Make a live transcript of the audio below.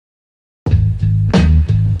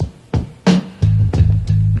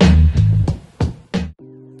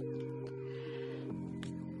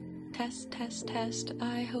Test, test.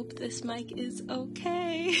 I hope this mic is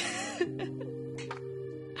okay.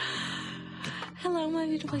 Hello, my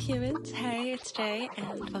beautiful humans. Hey, it's Jay,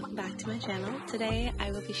 and welcome back to my channel. Today,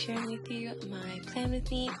 I will be sharing with you my plan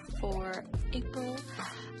with me for April.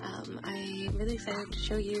 I'm really excited to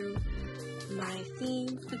show you my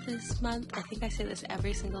theme for this month. I think I say this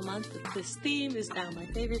every single month, but this theme is now my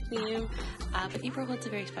favorite theme. But April holds a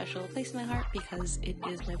very special place in my heart because it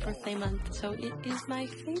is my birthday month, so it is my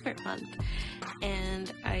favorite month.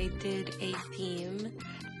 And I did a theme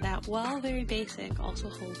that, while very basic, also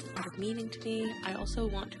holds a lot of meaning to me. I also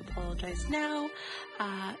want to apologize now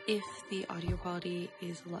if the audio quality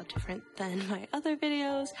is a lot different than my other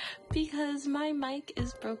videos, because my mic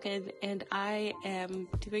is broken and I am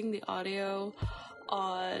doing the audio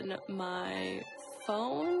on my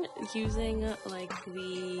phone using like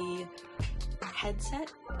the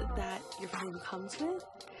headset that your phone comes with.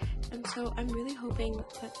 And so I'm really hoping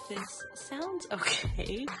that this sounds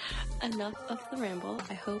okay. Enough of the ramble.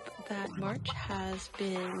 I hope that March has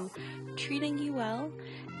been treating you well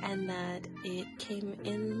and that it came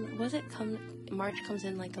in, March comes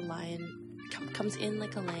in like a lion, comes in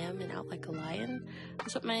like a lamb and out like a lion.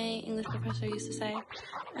 That's what my English professor used to say.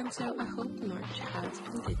 And so I hope March has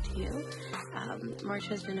been good to you. March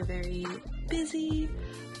has been a very busy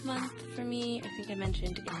month for me. I think I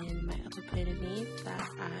mentioned in my other plan of me that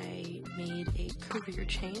I made a career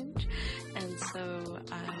change, and so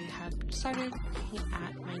I have started working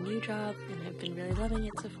at my new job and I've been really loving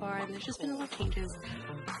it so far, and there's just been a lot of changes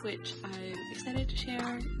which I'm excited to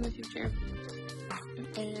share in the future,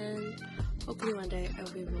 and hopefully one day I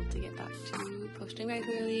will be able to get back to posting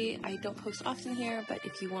regularly. I don't post often here, but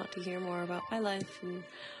if you want to hear more about my life and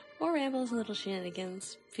more rambles and little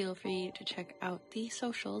shenanigans, feel free to check out the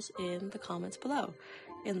socials in the comments below.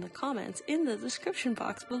 In the description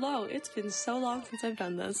box below. It's been so long since I've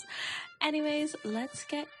done this. Anyways, let's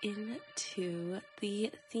get into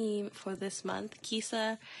the theme for this month.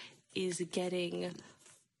 Kisa is getting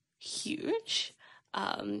huge.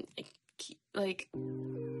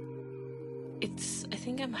 I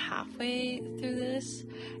think I'm halfway through this,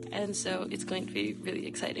 and so it's going to be really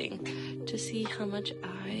exciting to see how much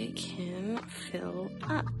I can fill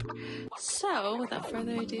up. So, without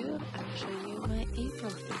further ado, I'll show you my April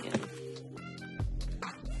theme.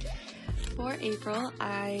 For April,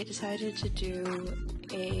 I decided to do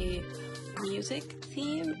a music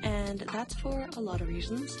theme, and that's for a lot of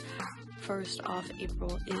reasons. First off,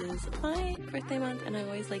 April is my birthday month, and I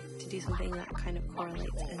always like to do something that kind of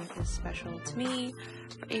correlates and is special to me.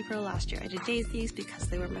 For April last year, I did daisies because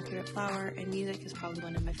they were my favorite flower, and music is probably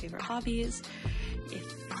one of my favorite hobbies.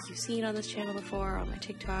 If you've seen on this channel before, on my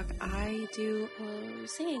TikTok, I do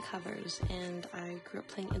singing covers, and I grew up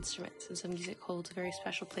playing instruments, and so music holds a very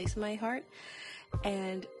special place in my heart.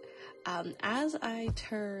 And as I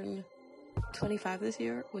turn 25 this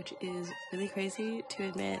year, which is really crazy to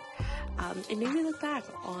admit, it made me look back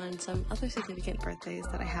on some other significant birthdays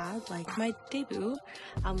that I had, like my debut.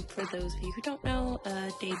 For those of you who don't know,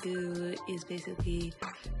 a debut is basically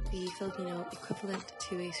the Filipino equivalent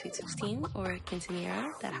to a Sweet 16 or a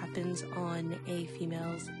quinceañera that happens on a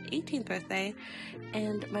female's 18th birthday,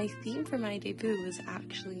 and my theme for my debut was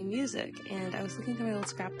actually music, and I was looking through my old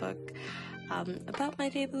scrapbook about my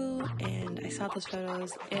debut, and I saw those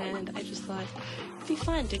photos, and I just thought it'd be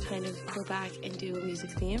fun to kind of go back and do a music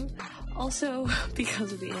theme. Also,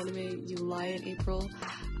 because of the anime You Lie in April,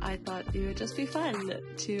 I thought it would just be fun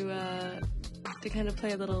to kind of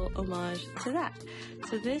play a little homage to that.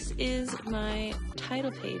 So this is my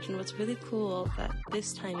title page, and what's really cool that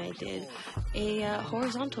this time I did a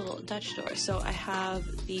horizontal Dutch door. So I have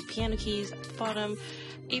the piano keys at the bottom,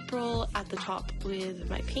 April at the top with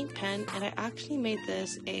my paint pen, and I actually made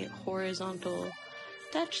this a horizontal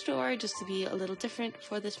Dutch door just to be a little different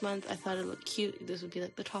for this month. I thought it looked cute. This would be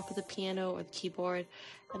like the top of the piano or the keyboard,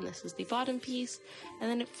 and this is the bottom piece, and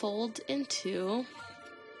then it folds into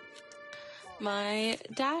my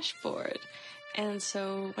dashboard. And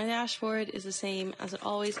so my dashboard is the same as it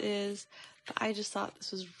always is, but I just thought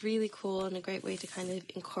this was really cool and a great way to kind of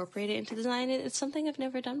incorporate it into design. It's something I've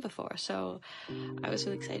never done before, so I was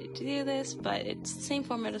really excited to do this, but it's the same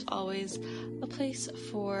format as always, a place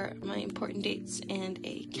for my important dates and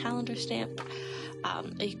a calendar stamp.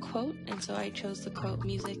 a quote, and so I chose the quote,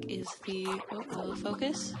 music is the,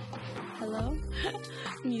 focus, hello?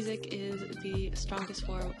 Music is the strongest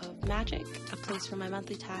form of magic, a place for my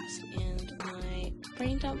monthly task and my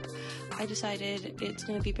brain dump. I decided it's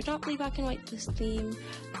going to be predominantly black and white this theme,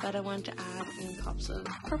 but I wanted to add in pops of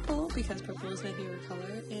purple because purple is my favorite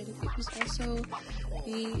color, and it was also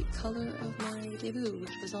the color of my debut,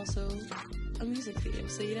 which was also a music theme.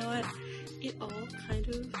 So you know what? It all kind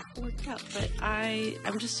of worked out, but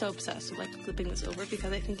I'm just so obsessed with like flipping this over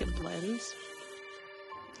because I think it blends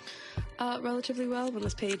relatively well when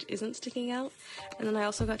this page isn't sticking out. And then I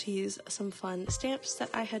also got to use some fun stamps that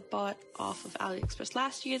I had bought off of AliExpress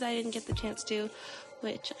last year that I didn't get the chance to,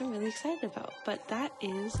 which I'm really excited about. But that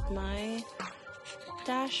is my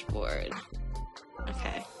dashboard.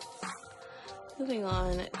 Okay, moving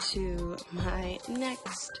on to my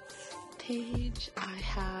next page, I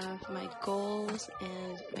have my goals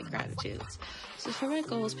and my gratitudes. So for my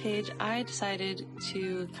goals page, I decided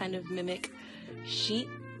to kind of mimic sheet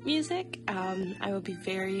music. I will be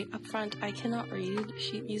very upfront, I cannot read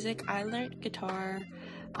sheet music. I learned guitar,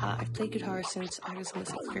 I've played guitar since I was in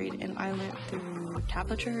the 6th grade, and I learned through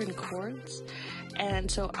tablature and chords, and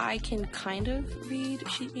so I can kind of read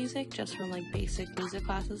sheet music just from like basic music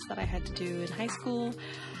classes that I had to do in high school,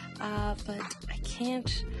 but I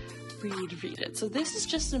can't read it. So this is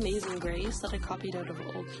just Amazing Grace that I copied out of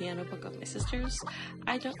an old piano book of my sister's.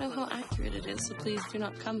 I don't know how accurate it is, so please do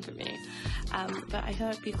not come for me. But I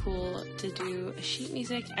thought it'd be cool to do a sheet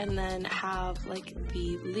music and then have like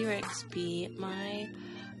the lyrics be my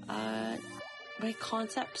my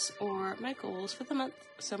concepts or my goals for the month.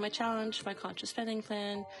 So my challenge, my conscious spending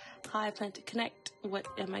plan, how I plan to connect, what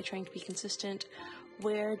am I trying to be consistent,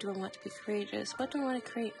 where do I want to be courageous, what do I want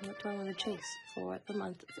to create, and what do I want to chase for the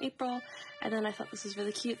month of April. And then I thought this is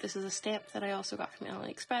really cute. This is a stamp that I also got from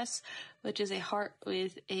AliExpress, which is a heart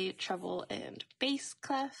with a treble and bass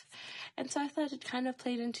clef. And so I thought it kind of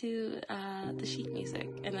played into the sheet music.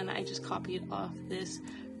 And then I just copied off this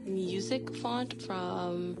music font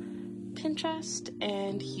from Pinterest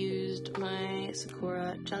and used my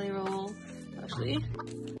Sakura jelly roll, actually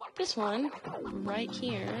this one right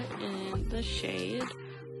here in the shade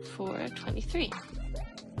 423.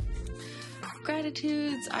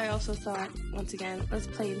 Gratitudes, I also thought, once again, let's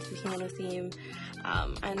play into the piano theme,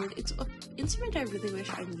 and it's an instrument I really wish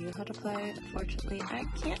I knew how to play. Unfortunately, I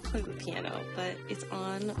can't play the piano, but it's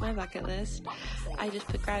on my bucket list. I just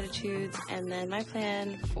put gratitudes, and then my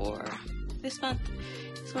plan for this month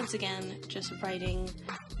is once again just writing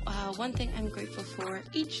one thing I'm grateful for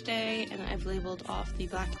each day, and I've labeled off the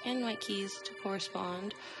black and white keys to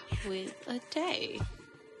correspond with a day.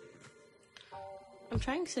 I'm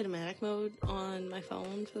trying cinematic mode on my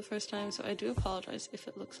phone for the first time, so I do apologize if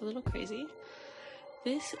it looks a little crazy.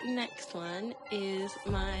 This next one is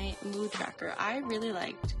my mood tracker. I really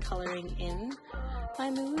liked coloring in my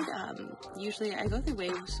mood. Usually I go through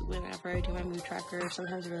waves whenever I do my mood tracker.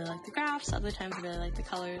 Sometimes I really like the graphs, other times I really like the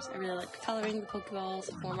colors. I really like the coloring, the Pokeballs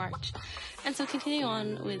for March. And so continuing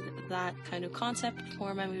on with that kind of concept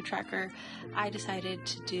for my mood tracker, I decided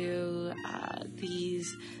to do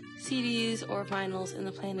these CDs or vinyls, and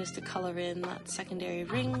the plan is to color in that secondary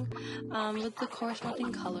ring with the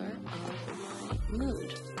corresponding color of my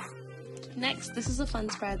mood. Next, this is a fun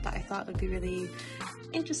spread that I thought would be really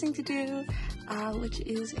interesting to do, which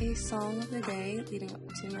is a song of the day leading up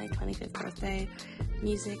to my 25th birthday.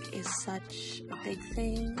 Music is such a big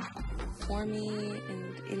thing for me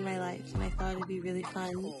and in my life, and I thought it'd be really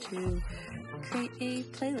fun to create a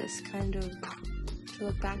playlist kind of to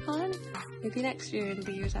look back on, maybe next year and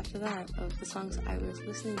the years after that, of the songs I was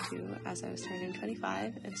listening to as I was turning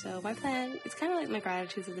 25. And so my plan, it's kind of like my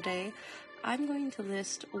gratitudes of the day. I'm going to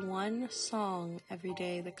list one song every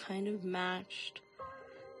day that kind of matched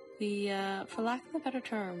the, for lack of a better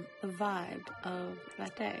term, the vibe of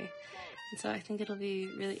that day. And so I think it'll be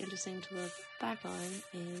really interesting to look back on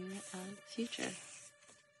in the future.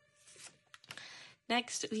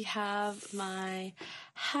 Next, we have my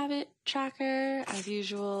habit tracker. As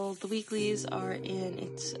usual, the weeklies are in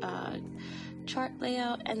its chart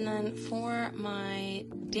layout, and then for my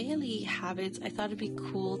daily habits, I thought it'd be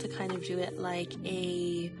cool to kind of do it like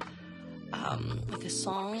a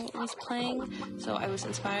song was playing. So I was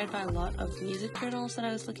inspired by a lot of music journals that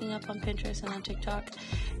I was looking up on Pinterest and on TikTok,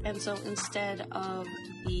 and so instead of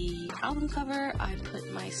the album cover, I put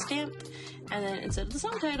my stamp, and then instead of the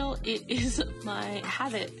song title, it is my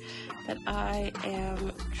habit that I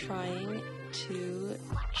am trying to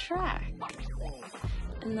track.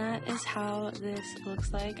 And that is how this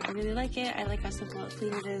looks like. I really like it. I like how simple and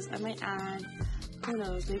clean it is. I might add, who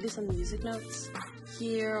knows, maybe some music notes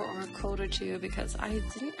here or a quote or two because I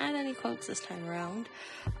didn't add any quotes this time around,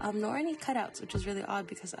 nor any cutouts, which is really odd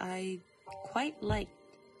because I quite like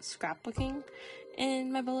scrapbooking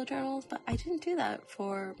in my bullet journals, but I didn't do that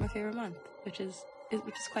for my favorite month, which is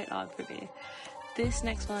quite odd for me. This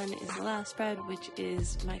next one is the last spread, which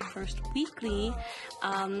is my first weekly.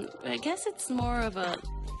 I guess it's more of a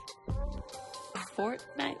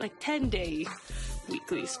fortnight, like 10-day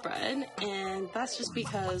weekly spread, and that's just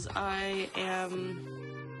because I am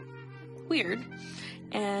weird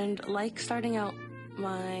and like starting out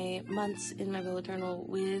my months in my bullet journal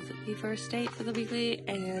with the first date for the weekly,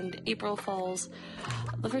 and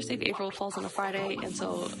the first day of April falls on a Friday, and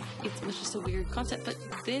so it was just a weird concept, but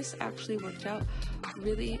this actually worked out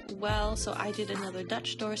really well. So I did another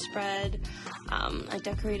Dutch door spread. I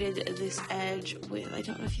decorated this edge with, I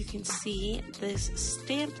don't know if you can see, this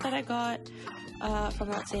stamp that I got from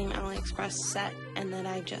that same AliExpress set, and then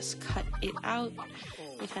I just cut it out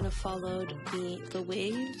and kind of followed the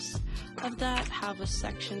waves of that. Have a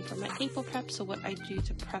section for my April prep, so what I do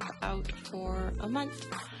to prep out for a month,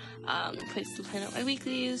 place to plan out my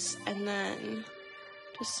weeklies, and then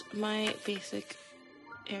just my basic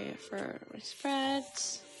area for my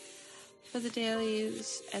spreads for the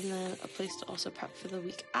dailies, and then a place to also prep for the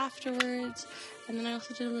week afterwards. And then I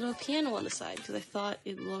also did a little piano on the side because I thought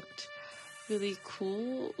it looked really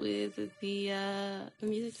cool with the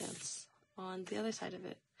music dance on the other side of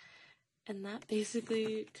it. And that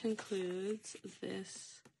basically concludes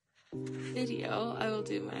this video. I will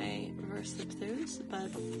do my reverse flip throughs,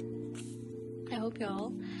 but I hope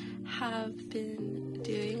y'all have been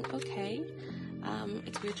doing okay.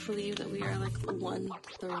 It's weird to believe that we are like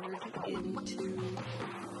 1/3 into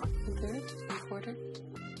a quarter.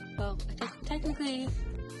 Well, technically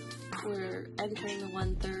we're entering the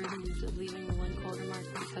 1/3 and leaving the 1/4 mark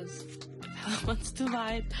because how the months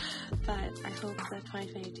divide. But I hope that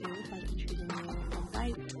 2022 has been treating you all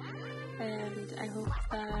right, and I hope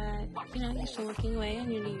that you're still working away on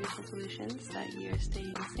your New Year's resolutions, that you're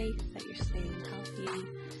staying safe, that you're staying healthy,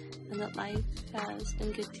 and that life has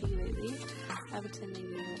been good to you lately. I'm sending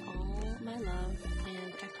you all my love,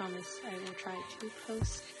 and I promise I will try to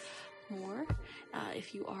post more.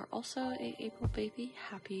 If you are also a April baby,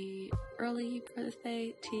 happy early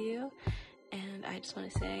birthday to you. And I just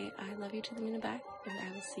want to say I love you to the moon and back, and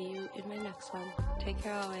I will see you in my next one. Take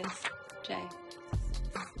care always. Jay.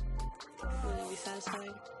 Will you be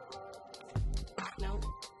satisfied? No?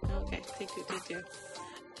 Okay, take two.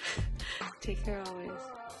 Take care always.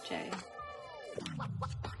 Jay.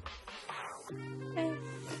 Okay,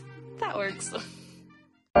 that works.